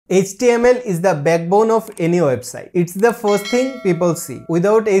HTML is the backbone of any website. It's the first thing people see.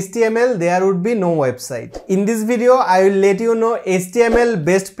 Without HTML, there would be no website. In this video, I will let you know HTML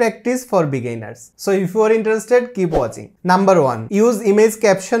best practice for beginners. So if you are interested, keep watching. Number 1. Use image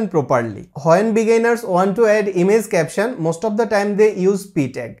caption properly. When beginners want to add image caption, most of the time they use p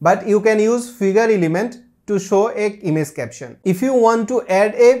tag. But you can use figure element to show a image caption. If you want to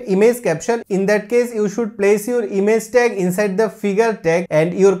add a image caption, in that case you should place your image tag inside the figure tag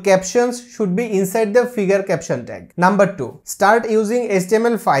and your captions should be inside the figure caption tag. Number 2. Start using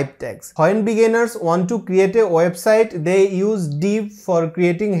HTML5 tags. When beginners want to create a website, they use div for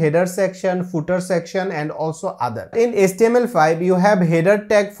creating header section, footer section and also other. In HTML5 you have header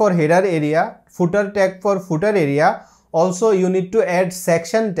tag for header area, footer tag for footer area. Also, you need to add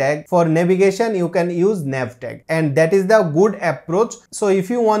section tag. For navigation, you can use nav tag, and that is the good approach. So if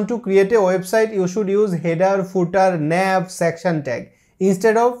you want to create a website, you should use header, footer, nav, section tag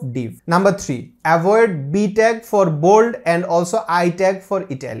instead of div. Number 3. Avoid B tag for bold and also I tag for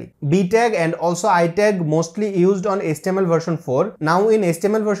italic. B tag and also I tag mostly used on HTML version 4. Now in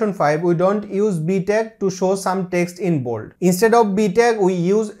HTML version 5, we don't use B tag to show some text in bold. Instead of B tag, we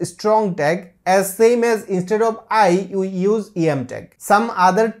use strong tag. As same as instead of I, you use em tag. Some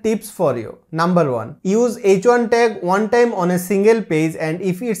other tips for you. Number 1. Use h1 tag one time on a single page, and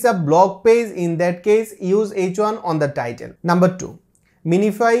if it's a blog page, in that case use h1 on the title. Number 2.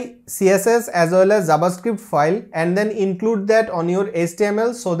 Minify CSS as well as JavaScript file and then include that on your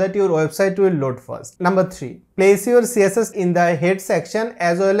HTML so that your website will load first. Number 3. Place your CSS in the head section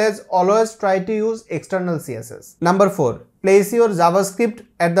as well as always try to use external CSS. Number 4. Place your JavaScript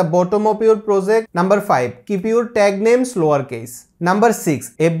at the bottom of your project. Number 5. Keep your tag names lowercase. Number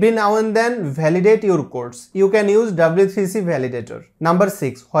 6. Every now and then validate your codes. You can use W3C validator. Number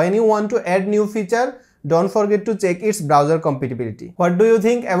 6. When you want to add new feature, don't forget to check its browser compatibility. What do you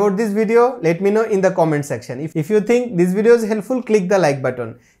think about this video? Let me know in the comment section. If you think this video is helpful, click the like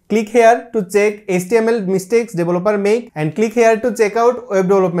button. Click here to check HTML mistakes developer make and click here to check out web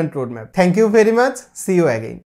development roadmap. Thank you very much. See you again.